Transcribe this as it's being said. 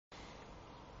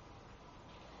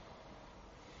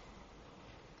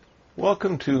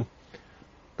Welcome to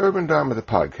Urban Dharma, the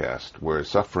podcast, where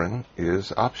suffering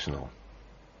is optional.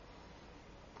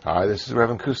 Hi, this is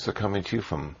Reverend Kusta coming to you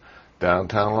from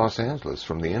downtown Los Angeles,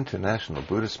 from the International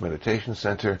Buddhist Meditation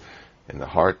Center in the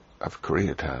heart of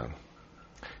Koreatown.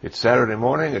 It's Saturday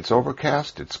morning, it's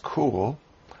overcast, it's cool,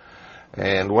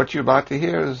 and what you're about to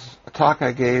hear is a talk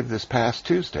I gave this past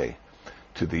Tuesday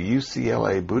to the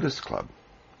UCLA Buddhist Club.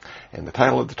 And the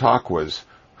title of the talk was,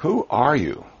 Who Are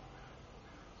You?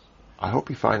 I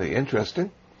hope you find it interesting.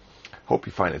 Hope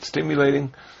you find it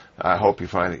stimulating. I hope you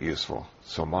find it useful.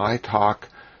 So my talk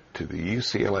to the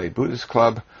UCLA Buddhist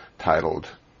Club titled,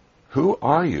 Who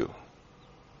Are You?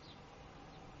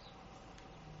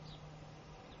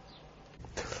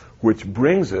 Which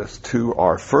brings us to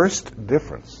our first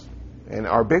difference, and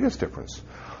our biggest difference.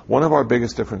 One of our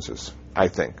biggest differences, I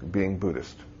think, being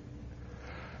Buddhist.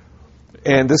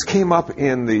 And this came up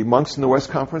in the Monks in the West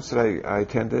conference that I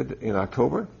attended in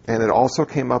October, and it also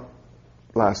came up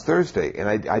last Thursday, and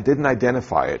I didn't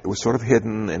identify it. It was sort of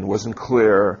hidden and wasn't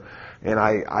clear, and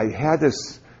I had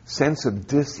this sense of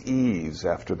dis-ease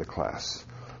after the class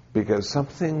because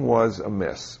something was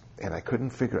amiss, and I couldn't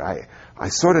figure it. I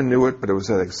sort of knew it, but it was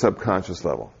at a subconscious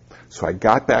level. So I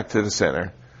got back to the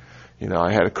center. You know,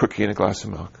 I had a cookie and a glass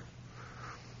of milk,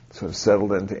 sort of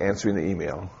settled into answering the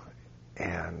email,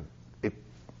 and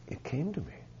it came to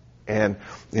me. And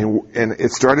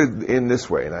it started in this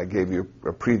way, and I gave you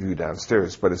a preview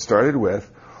downstairs, but it started with,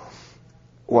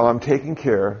 well, I'm taking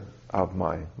care of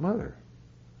my mother,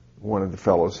 one of the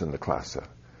fellows in the class set.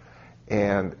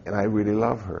 And I really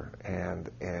love her,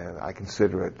 and I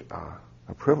consider it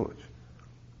a privilege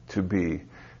to be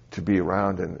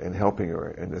around and helping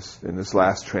her in this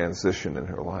last transition in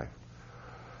her life.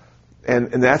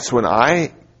 And that's when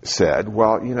I said,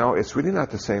 well, you know, it's really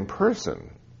not the same person,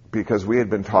 because we had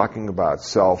been talking about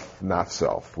self, not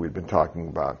self. We'd been talking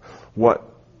about what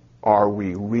are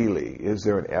we really? Is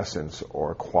there an essence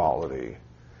or a quality?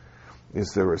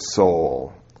 Is there a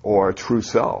soul or a true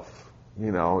self?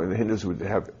 You know, and the Hindus would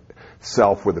have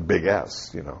self with a big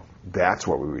S, you know. That's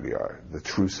what we really are, the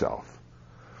true self.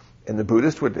 And the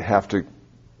Buddhist would have to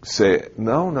say,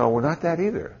 no, we're not that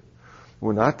either.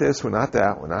 We're not this, we're not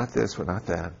that, we're not this, we're not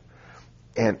that.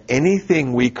 And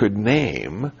anything we could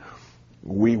name,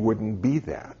 we wouldn't be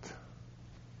that,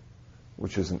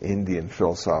 which is an Indian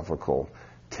philosophical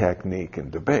technique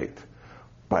and debate.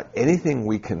 But anything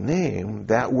we can name,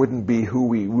 that wouldn't be who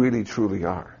we really truly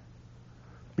are,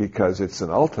 because it's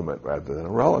an ultimate rather than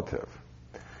a relative.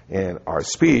 And our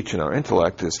speech and our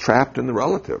intellect is trapped in the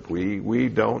relative. We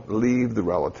don't leave the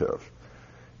relative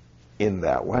in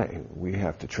that way. We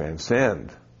have to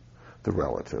transcend the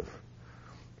relative.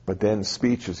 But then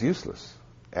speech is useless,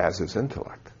 as is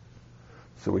intellect.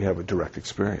 So we have a direct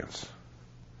experience.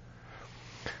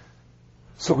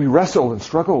 So we wrestle and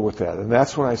struggle with that, and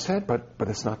that's when I said, but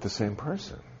it's not the same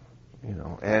person, you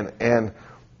know. And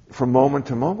from moment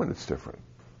to moment, it's different.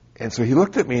 And so he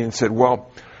looked at me and said,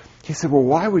 well,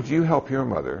 why would you help your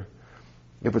mother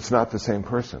if it's not the same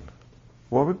person?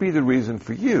 What would be the reason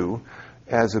for you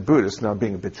as a Buddhist? Now, I'm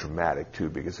being a bit dramatic too,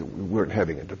 because we weren't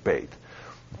having a debate.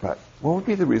 But what would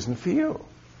be the reason for you?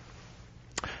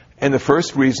 And the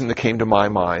first reason that came to my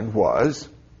mind was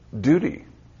duty.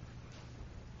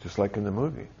 Just like in the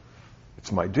movie.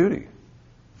 It's my duty.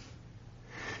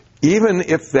 Even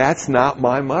if that's not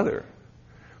my mother,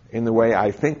 in the way I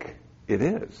think it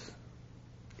is.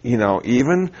 You know,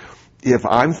 even if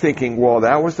I'm thinking, well,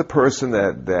 that was the person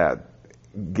that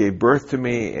gave birth to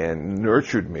me and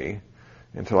nurtured me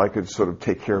until I could sort of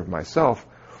take care of myself,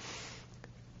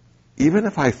 even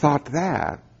if I thought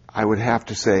that, I would have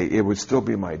to say it would still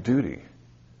be my duty,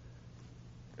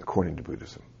 according to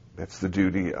Buddhism. That's the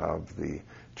duty of the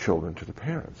children to the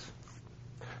parents.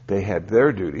 They had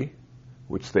their duty,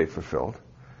 which they fulfilled,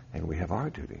 and we have our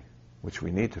duty, which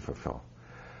we need to fulfill.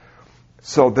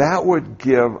 So that would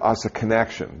give us a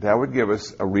connection. That would give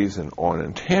us a reason or an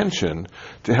intention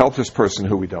to help this person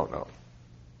who we don't know.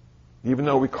 Even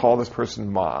though we call this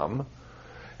person Mom,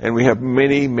 and we have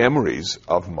many memories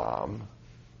of Mom,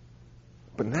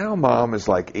 but now Mom is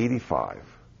like 85.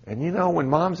 And you know, when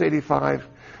Mom's 85,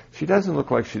 she doesn't look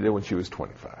like she did when she was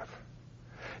 25.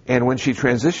 And when she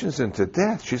transitions into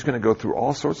death, she's going to go through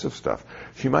all sorts of stuff.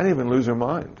 She might even lose her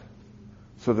mind.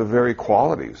 So the very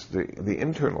qualities, the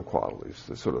internal qualities,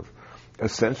 the sort of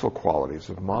essential qualities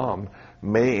of Mom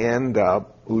may end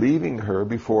up leaving her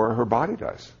before her body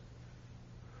dies.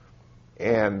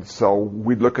 And so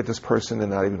we'd look at this person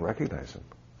and not even recognize him.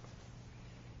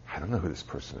 I don't know who this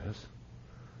person is.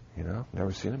 You know,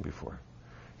 never seen him before.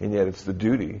 And yet it's the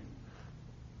duty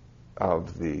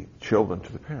of the children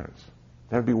to the parents.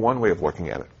 That would be one way of looking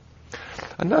at it.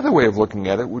 Another way of looking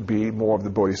at it would be more of the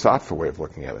bodhisattva way of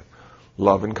looking at it.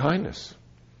 Love and kindness.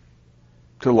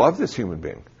 To love this human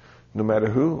being, no matter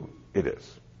who it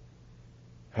is.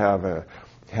 Have a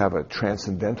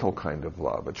transcendental kind of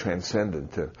love, a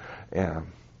transcendent,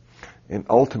 an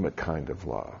ultimate kind of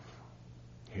love.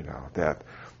 That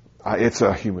it's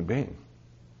a human being.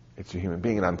 It's a human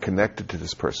being, and I'm connected to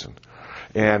this person.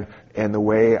 And the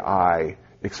way I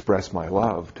express my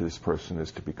love to this person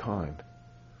is to be kind.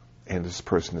 And this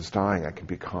person is dying, I can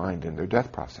be kind in their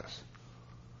death process.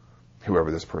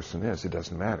 Whoever this person is, it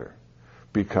doesn't matter.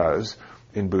 Because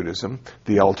in Buddhism,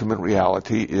 the ultimate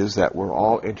reality is that we're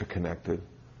all interconnected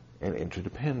and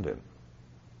interdependent.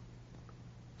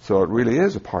 So it really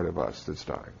is a part of us that's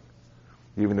dying.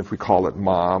 Even if we call it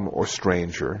mom or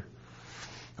stranger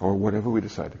or whatever we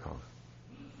decide to call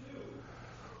it.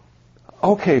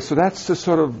 Okay, so that's the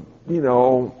sort of,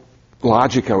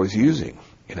 logic I was using.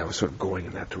 And I was sort of going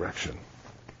in that direction.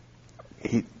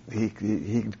 He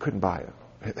couldn't buy it.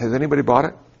 Has anybody bought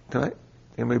it tonight?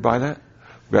 Anybody buy that?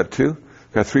 We got 2? We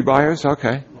got 3 buyers?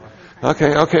 Okay,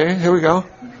 here we go.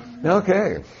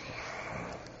 Okay.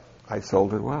 I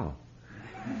sold it well.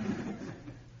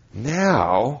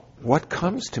 Now, what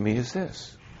comes to me is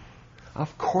this.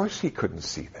 Of course he couldn't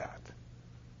see that.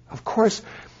 Of course,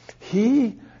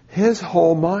 his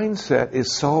whole mindset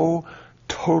is so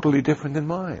totally different than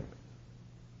mine.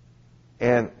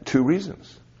 And 2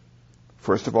 reasons.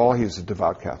 First of all, he's a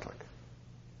devout Catholic.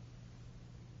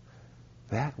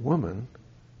 That woman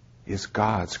is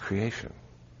God's creation.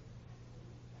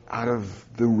 Out of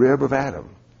the rib of Adam.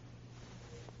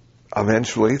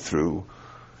 Eventually, through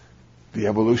the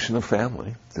evolution of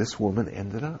family, this woman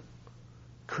ended up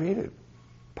created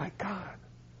by God.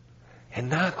 And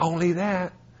not only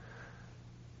that,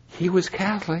 he was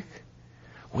Catholic.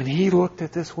 When he looked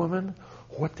at this woman,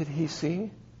 what did he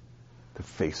see? The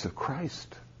face of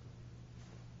Christ.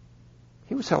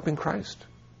 He was helping Christ.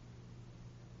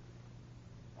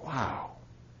 Wow.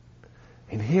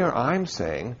 And here I'm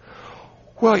saying,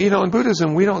 well, in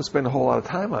Buddhism, we don't spend a whole lot of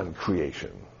time on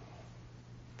creation.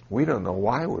 We don't know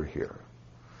why we're here.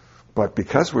 But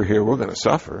because we're here, we're going to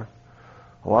suffer.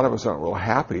 A lot of us aren't real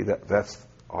happy that that's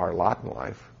our lot in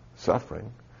life,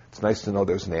 suffering. It's nice to know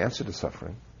there's an answer to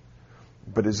suffering.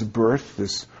 But is birth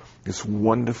this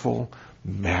wonderful,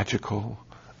 magical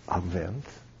event?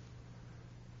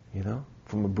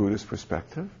 From a Buddhist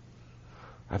perspective?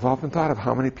 I've often thought of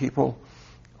how many people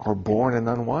are born and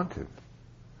unwanted.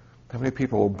 How many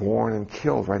people are born and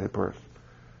killed right at birth?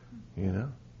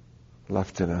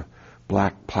 Left in a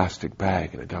black plastic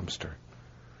bag in a dumpster.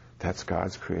 That's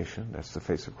God's creation. That's the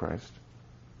face of Christ.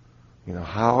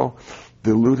 How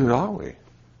deluded are we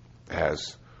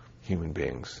as human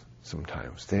beings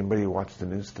sometimes? Did anybody watch the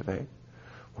news today?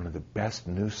 One of the best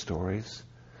news stories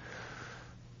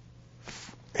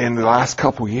in the last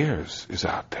couple years is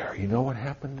out there. You know what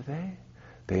happened today?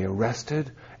 They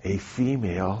arrested a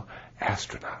female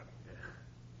astronaut.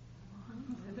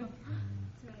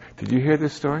 Did you hear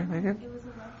this story, Megan?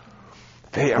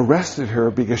 They arrested her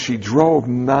because she drove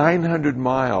 900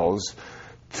 miles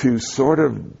to sort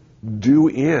of do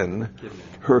in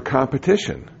her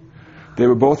competition. They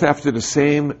were both after the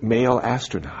same male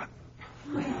astronaut.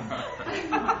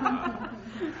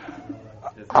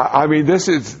 I mean, this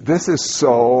is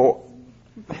so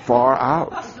far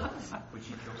out. Would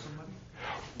she kill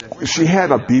somebody? She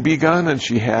had a BB gun and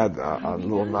she had a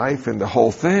little knife and the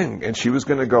whole thing, and she was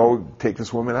going to go take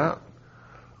this woman out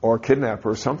or kidnap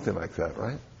her or something like that,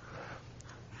 right?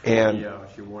 And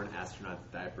she wore an astronaut's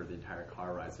diaper the entire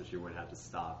car ride, so she wouldn't have to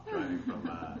stop driving from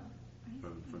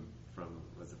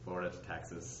was it Florida to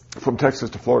Texas? From Texas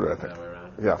to Florida, I think. That way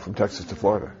around? Yeah, from Texas to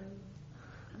Florida.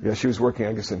 Yeah, she was working,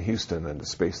 I guess, in Houston and the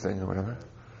space thing or whatever.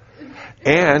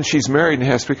 And she's married and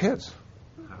has 3 kids.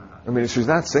 I mean, she's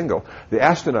not single. The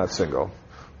astronaut's single,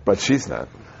 but she's not.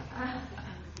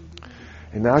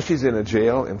 And now she's in a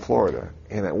jail in Florida.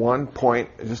 And at one point,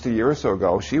 just a year or so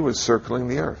ago, she was circling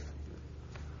the Earth.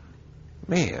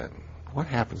 Man, what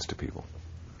happens to people?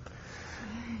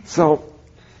 So,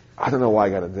 I don't know why I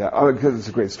got into that. Oh, because it's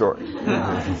a great story.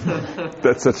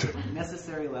 That's such a...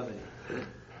 Necessary levity.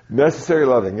 Necessary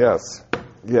loving, yes.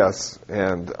 Yes.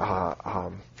 And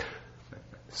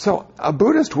so a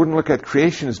Buddhist wouldn't look at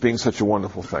creation as being such a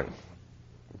wonderful thing,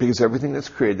 because everything that's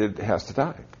created has to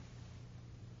die.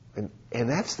 And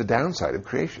that's the downside of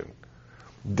creation.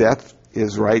 Death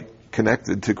is right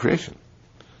connected to creation.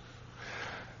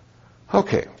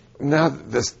 Okay, now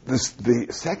the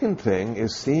second thing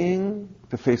is seeing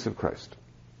the face of Christ.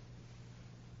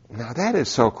 Now that is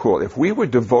so cool. If we were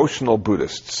devotional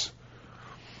Buddhists,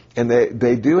 and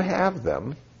they do have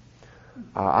them,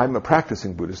 I'm a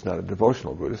practicing Buddhist, not a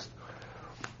devotional Buddhist.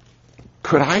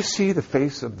 Could I see the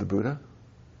face of the Buddha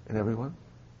in everyone?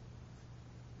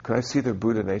 Could I see their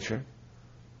Buddha nature?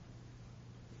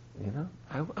 You know,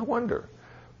 I wonder.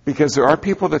 Because there are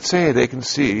people that say they can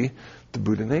see the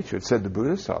Buddha nature. It said the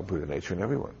Buddha saw Buddha nature in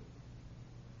everyone.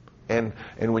 And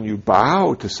when you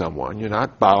bow to someone, you're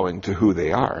not bowing to who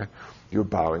they are. You're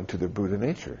bowing to their Buddha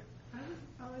nature. I was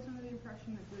always under the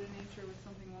impression that Buddha nature was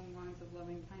something along the lines of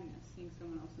loving kindness, seeing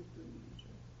someone else's Buddha nature.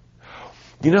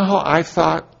 You know how I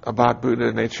thought about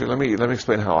Buddha nature? Let me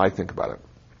explain how I think about it,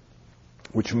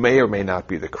 which may or may not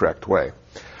be the correct way.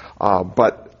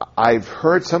 But I've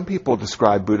heard some people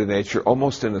describe Buddha nature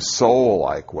almost in a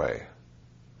soul-like way.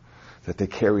 That they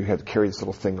have to carry this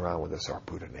little thing around with us, our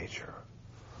Buddha nature.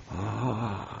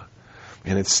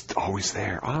 And it's always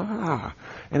there.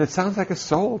 And it sounds like a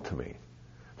soul to me,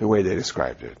 the way they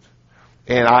described it.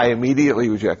 And I immediately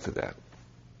rejected that.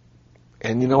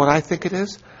 And you know what I think it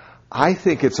is? I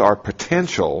think it's our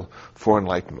potential for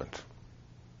enlightenment.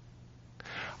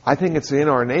 I think it's in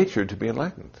our nature to be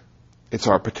enlightened. It's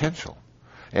our potential.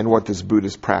 And what this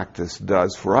Buddhist practice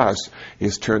does for us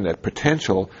is turn that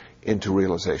potential into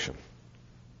realization.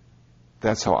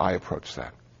 That's how I approach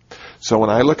that. So when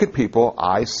I look at people,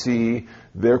 I see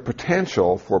their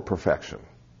potential for perfection,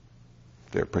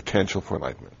 their potential for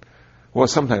enlightenment. Well,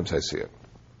 sometimes I see it.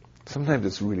 Sometimes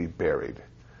it's really buried,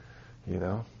 you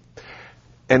know.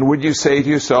 And would you say to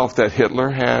yourself that Hitler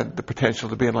had the potential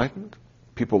to be enlightened?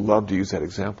 People love to use that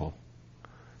example.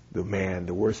 The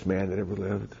worst man that ever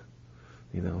lived,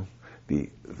 you know, the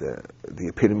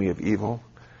epitome of evil.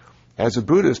 As a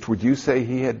Buddhist, would you say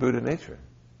he had Buddha nature?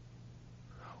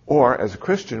 Or, as a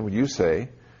Christian, would you say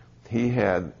he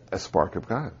had a spark of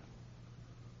God?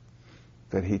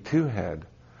 That he too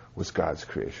was God's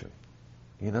creation?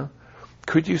 You know?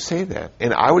 Could you say that?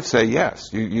 And I would say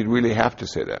yes. You'd really have to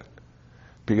say that.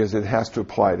 Because it has to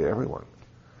apply to everyone.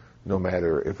 No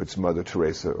matter if it's Mother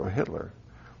Teresa or Hitler.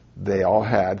 They all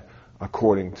had,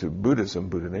 according to Buddhism,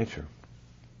 Buddha nature.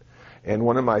 And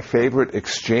one of my favorite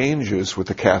exchanges with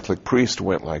a Catholic priest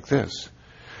went like this.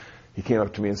 He came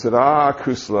up to me and said,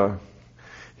 Kusala,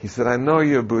 he said, I know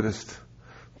you're a Buddhist,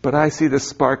 but I see the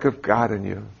spark of God in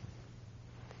you.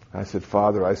 I said,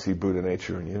 Father, I see Buddha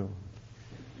nature in you.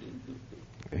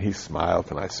 And he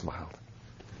smiled and I smiled.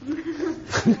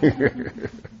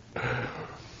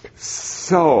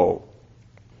 So,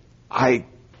 I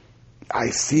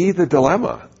see the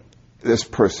dilemma this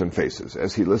person faces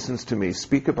as he listens to me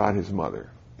speak about his mother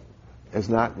as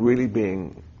not really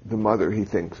being the mother he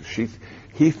thinks she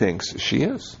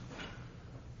is.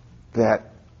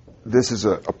 That this is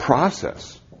a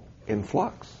process in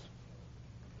flux.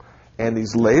 And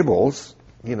these labels,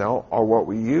 you know, are what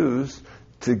we use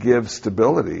to give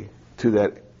stability to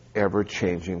that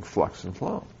ever-changing flux and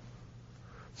flow.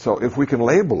 So if we can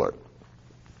label it,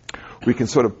 we can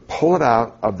sort of pull it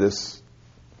out of this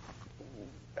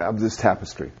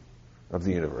tapestry of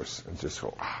the universe and just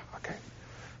go, okay,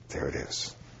 there it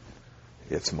is.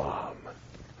 It's Mom.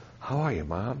 How are you,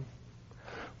 Mom?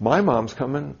 My mom's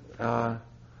coming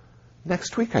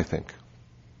next week, I think.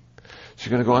 She's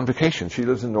going to go on vacation. She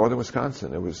lives in northern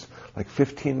Wisconsin. It was like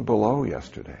 15 below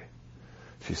yesterday.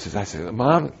 She says, I said,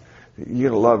 Mom,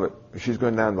 you're going to love it. She's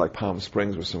going down to like Palm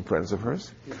Springs with some friends of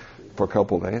hers for a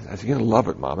couple of days. I said, you're going to love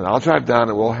it, Mom. And I'll drive down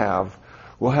and we'll have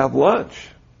lunch.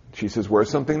 She says, wear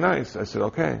something nice. I said,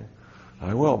 okay,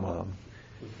 I will, Mom.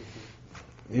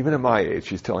 Even at my age,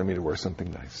 she's telling me to wear something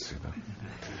nice, you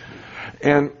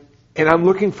know. And I'm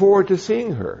looking forward to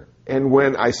seeing her. And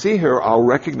when I see her, I'll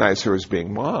recognize her as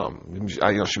being Mom.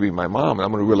 She'll be my mom, and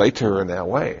I'm going to relate to her in that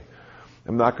way.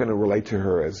 I'm not going to relate to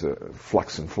her as a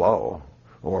flux and flow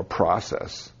or a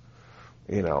process,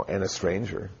 you know, and a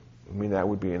stranger. I mean, that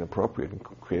would be inappropriate and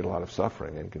create a lot of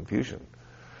suffering and confusion,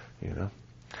 you know.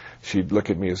 She'd look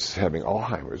at me as having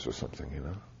Alzheimer's or something, you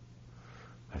know.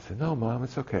 I said, no, Mom,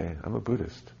 it's okay. I'm a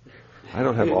Buddhist. I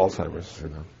don't have Alzheimer's, you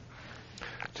know.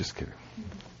 Just kidding.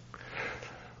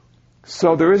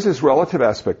 So there is this relative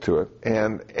aspect to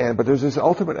it, but there's this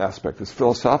ultimate aspect, this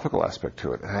philosophical aspect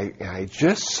to it. And I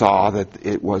just saw that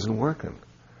it wasn't working.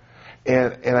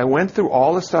 And I went through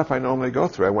all the stuff I normally go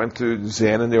through. I went through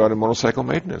Zen and the art of motorcycle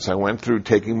maintenance. I went through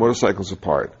taking motorcycles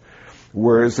apart.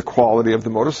 Where is the quality of the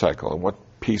motorcycle? And what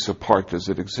piece of part does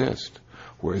it exist?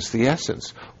 Where's the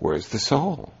essence? Where's the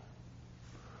soul?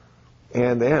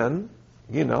 And then,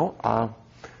 you know,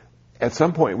 at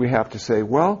some point we have to say,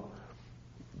 well,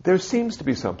 there seems to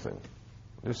be something.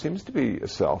 There seems to be a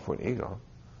self or an ego.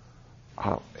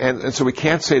 And so we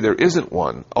can't say there isn't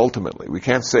one, ultimately. We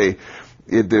can't say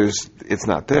it's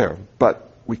not there.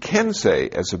 But we can say,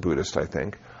 as a Buddhist, I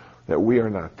think, that we are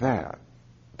not that.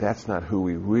 That's not who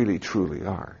we really truly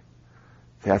are.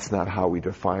 That's not how we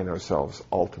define ourselves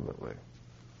ultimately.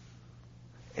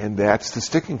 And that's the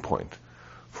sticking point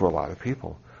for a lot of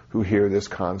people who hear this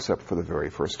concept for the very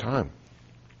first time.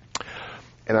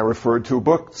 And I referred to a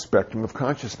book, Spectrum of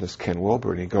Consciousness, Ken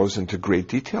Wilber, and he goes into great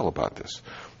detail about this.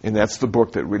 And that's the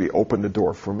book that really opened the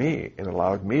door for me and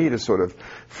allowed me to sort of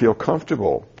feel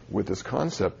comfortable with this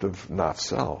concept of not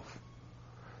self.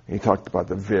 And he talked about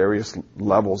the various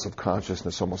levels of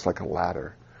consciousness, almost like a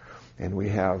ladder. And we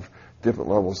have different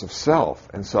levels of self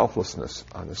and selflessness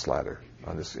on this ladder,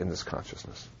 in this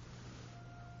consciousness.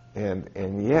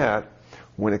 And yet,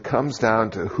 when it comes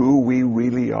down to who we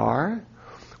really are,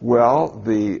 well,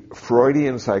 the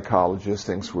Freudian psychologist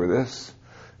thinks we're this,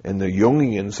 and the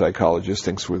Jungian psychologist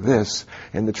thinks we're this,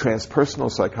 and the transpersonal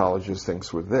psychologist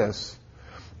thinks we're this,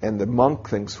 and the monk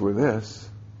thinks we're this,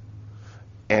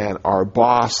 and our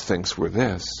boss thinks we're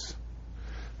this,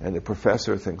 and the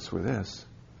professor thinks we're this.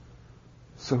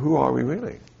 So who are we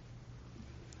really?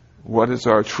 What is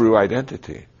our true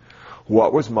identity?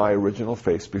 What was my original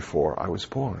face before I was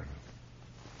born?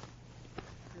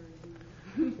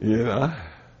 You know?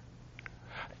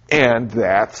 And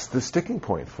that's the sticking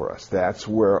point for us. That's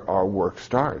where our work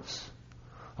starts.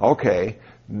 Okay,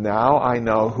 now I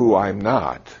know who I'm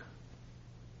not,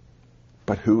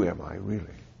 but who am I really?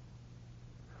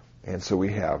 And so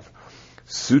we have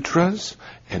sutras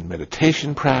and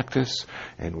meditation practice,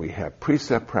 and we have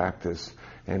precept practice,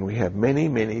 and we have many,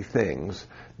 many things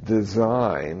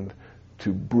designed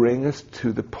to bring us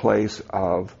to the place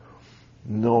of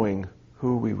knowing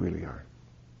who we really are.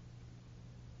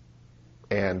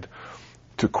 And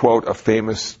to quote a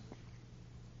famous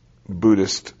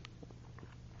Buddhist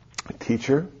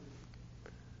teacher,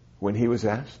 when he was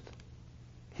asked,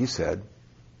 he said,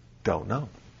 "Don't know."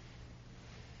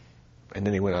 And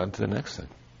then he went on to the next thing.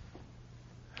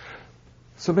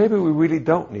 So maybe we really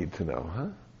don't need to know, huh?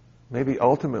 Maybe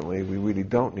ultimately we really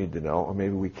don't need to know, or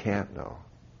maybe we can't know.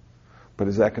 But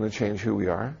is that going to change who we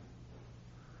are?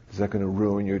 Is that going to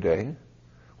ruin your day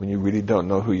when you really don't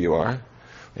know who you are?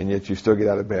 And yet you still get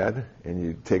out of bed, and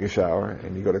you take a shower,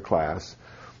 and you go to class.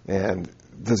 And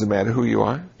does it matter who you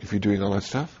are if you're doing all that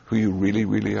stuff? Who you really,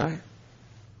 really are?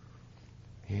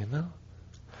 You know?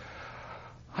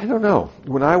 I don't know.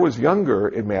 When I was younger,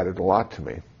 it mattered a lot to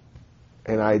me.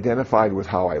 And I identified with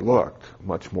how I looked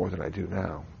much more than I do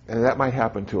now. And that might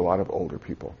happen to a lot of older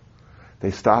people.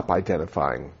 They stop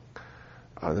identifying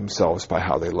themselves by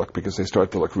how they look because they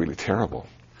start to look really terrible.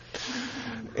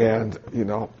 And, you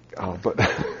know,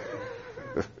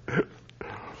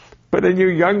 but in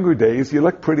your younger days, you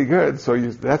look pretty good, so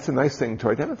that's a nice thing to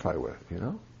identify with, you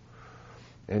know?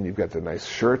 And you've got the nice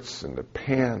shirts and the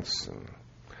pants and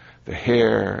the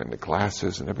hair and the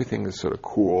glasses and everything is sort of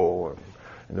cool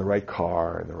and the right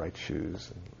car and the right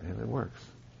shoes, and it works.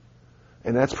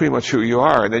 And that's pretty much who you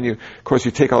are. And then of course,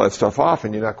 you take all that stuff off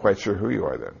and you're not quite sure who you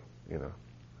are then, you know?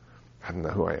 I don't know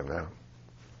who I am now.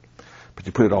 But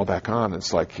you put it all back on,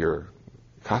 it's like your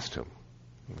costume.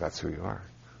 That's who you are.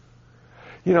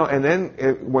 You know, and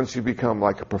then once you become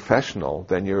like a professional,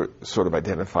 then you're sort of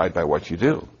identified by what you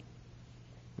do.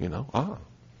 You know,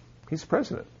 he's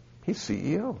president. He's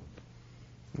CEO.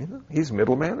 You know, he's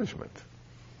middle management.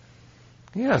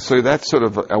 Yeah, so that's sort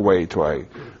of a way to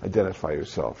identify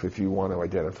yourself. If you want to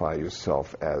identify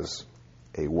yourself as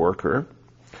a worker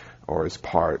or as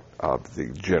part of the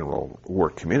general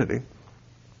work community,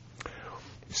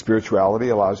 spirituality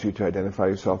allows you to identify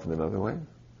yourself in another way.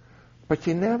 But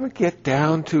you never get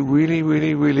down to really,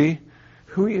 really, really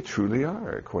who you truly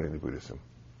are, according to Buddhism.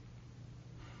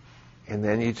 And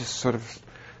then you just sort of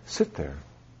sit there.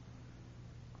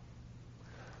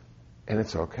 And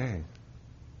it's okay.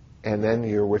 And then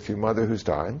you're with your mother who's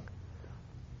dying,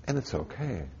 and it's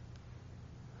okay.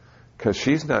 Because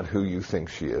she's not who you think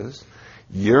she is.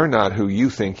 You're not who you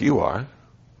think you are.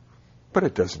 But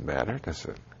it doesn't matter, does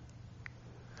it?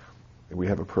 We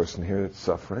have a person here that's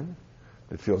suffering,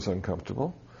 that feels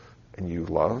uncomfortable, and you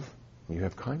love, and you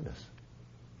have kindness.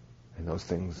 And those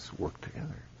things work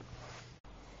together.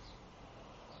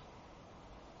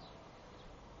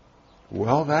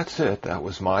 Well, that's it. That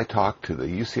was my talk to the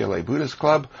UCLA Buddhist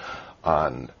Club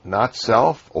on not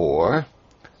self, or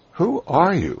who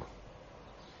are you?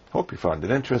 Hope you found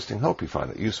it interesting. Hope you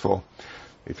found it useful.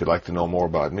 If you'd like to know more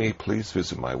about me, please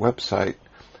visit my website,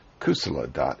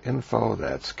 kusala.info.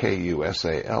 That's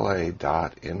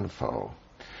KUSALA.info.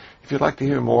 If you'd like to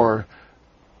hear more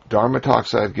Dharma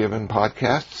Talks I've given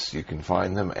podcasts, you can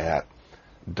find them at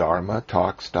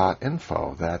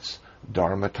dharmatalks.info. That's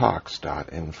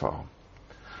dharmatalks.info.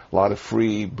 A lot of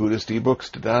free Buddhist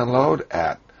ebooks to download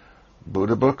at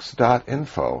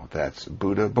buddhabooks.info. That's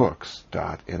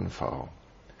buddhabooks.info.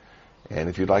 And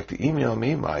if you'd like to email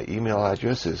me, my email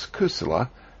address is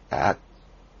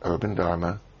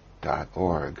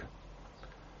kusala@urbandharma.org.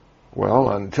 Well,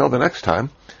 until the next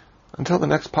time, until the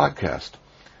next podcast,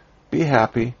 be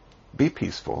happy, be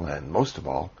peaceful, and most of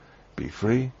all, be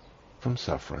free from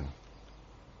suffering.